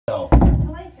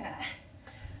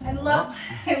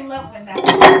love when that.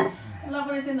 I love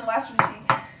when it's in the washing machine.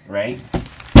 Right?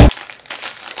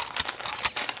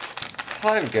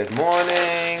 Hun, good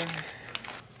morning.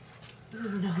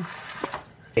 Oh, no.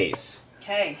 Face.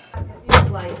 Okay.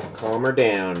 Like... Calm her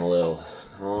down a little.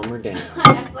 Calm her down.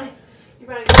 That's like, you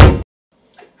better go.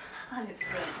 And it's good.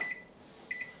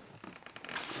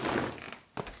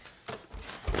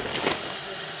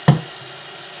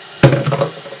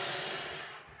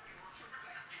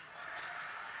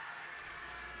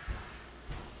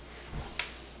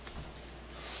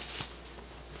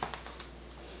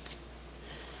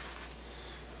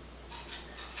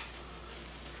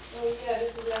 Oh yeah,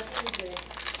 this is our Tuesday.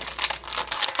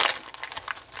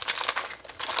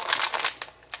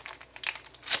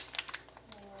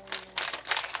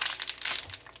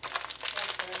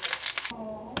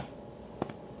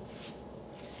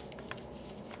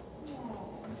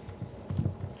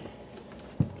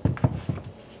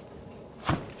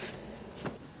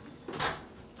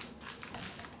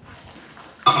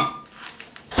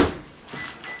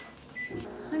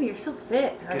 Honey, you're so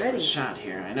fit already. Get the shot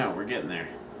here. I know, we're getting there.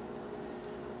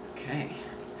 Okay.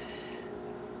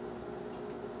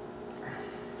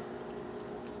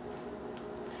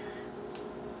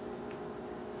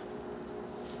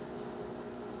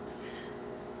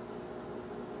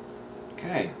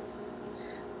 Okay.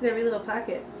 Look at every little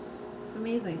pocket. It's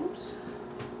amazing. Oops.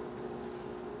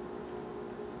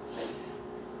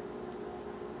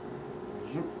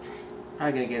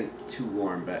 Probably gonna get it too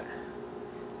warm, but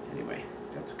anyway,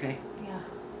 that's okay. Yeah.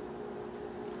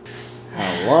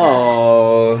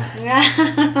 Hello.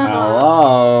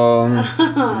 Hello.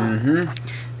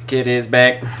 Kid is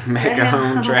back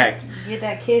on track. Get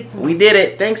that kid some. We did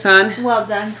it. Thanks, hon. Well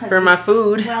done, honey. For my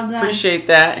food. Well done. Appreciate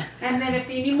that. And then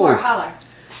if you need more, holler.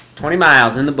 20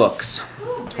 miles in the books.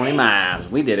 Ooh, 20 miles.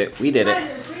 We did it. We did it.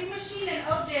 There's Green Machine and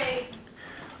OJ.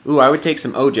 Ooh, I would take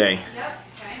some OJ. Yep.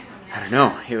 Okay. I don't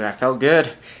know. I felt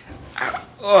good.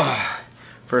 Oh,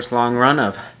 first long run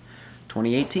of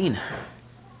 2018.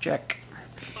 Check.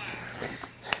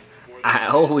 I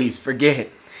always forget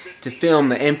to film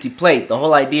the empty plate. The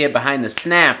whole idea behind the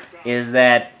snap is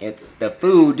that the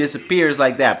food disappears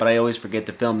like that, but I always forget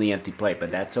to film the empty plate, but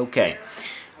that's okay.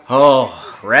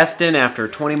 Oh, resting after a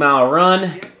 20-mile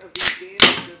run.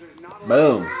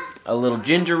 Boom. A little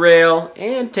ginger ale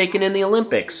and taking in the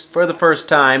Olympics for the first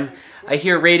time. I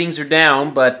hear ratings are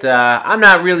down, but I'm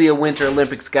not really a Winter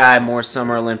Olympics guy, more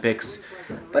Summer Olympics.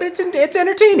 But it's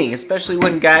entertaining, especially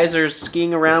when guys are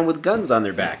skiing around with guns on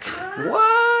their back.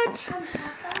 What?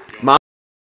 Mom.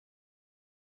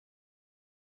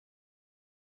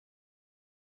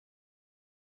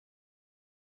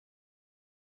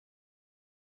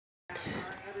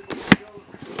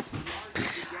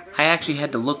 I actually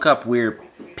had to look up where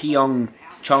Pyeongchang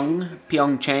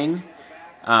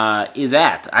is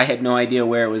at. I had no idea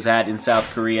where it was at in South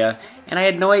Korea, and I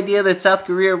had no idea that South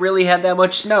Korea really had that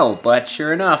much snow, but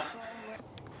sure enough.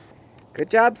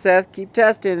 Good job, Seth. Keep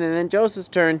testing, and then Joseph's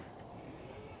turn.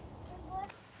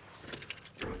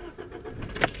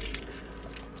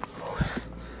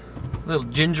 Little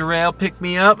ginger ale picked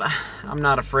me up. I'm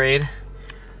not afraid.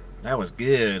 That was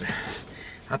good.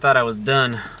 I thought I was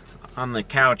done on the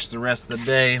couch the rest of the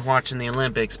day watching the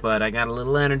Olympics, but I got a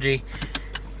little energy.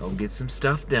 Go get some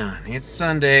stuff done. It's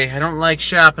Sunday. I don't like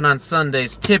shopping on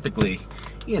Sundays typically.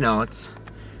 You know, it's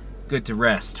good to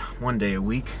rest one day a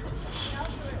week.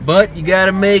 But you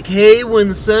gotta make hay when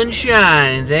the sun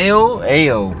shines. Ayo,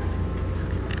 ayo.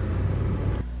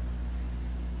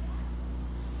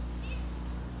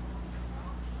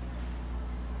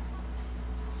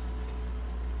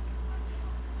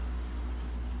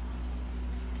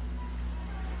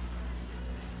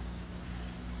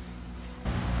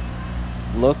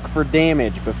 Look for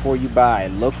damage before you buy.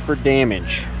 Look for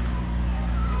damage.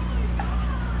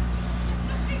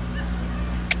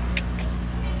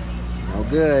 No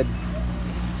good.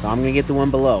 So I'm gonna get the one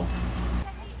below.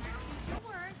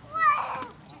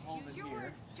 Just use your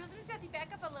words. Joseph and Seth, back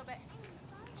up a little bit.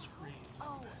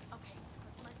 Oh, okay.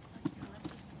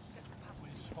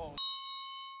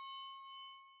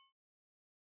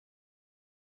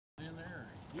 In there.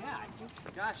 Yeah, I think,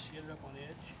 gosh. Get it up on the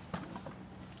edge.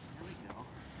 Here we go.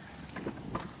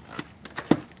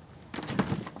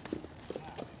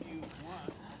 If you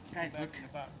want, Guys, back look. in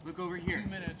about Look over here. 2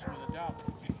 minutes for the job.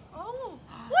 Oh,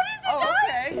 what is it, Oh,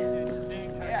 guys? okay. It's a dang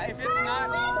time. Yeah, if it's not.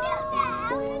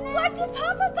 What did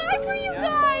Papa buy for you Yeah.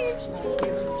 guys?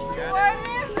 Got What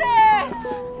is it?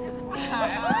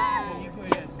 Yeah, you go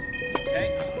ahead. Okay.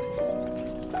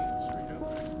 Straight up.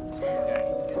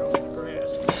 Yeah, get over the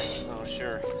grass. Oh,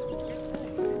 sure.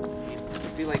 I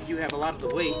feel like you have a lot of the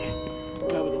weight.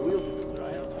 Well, with the wheels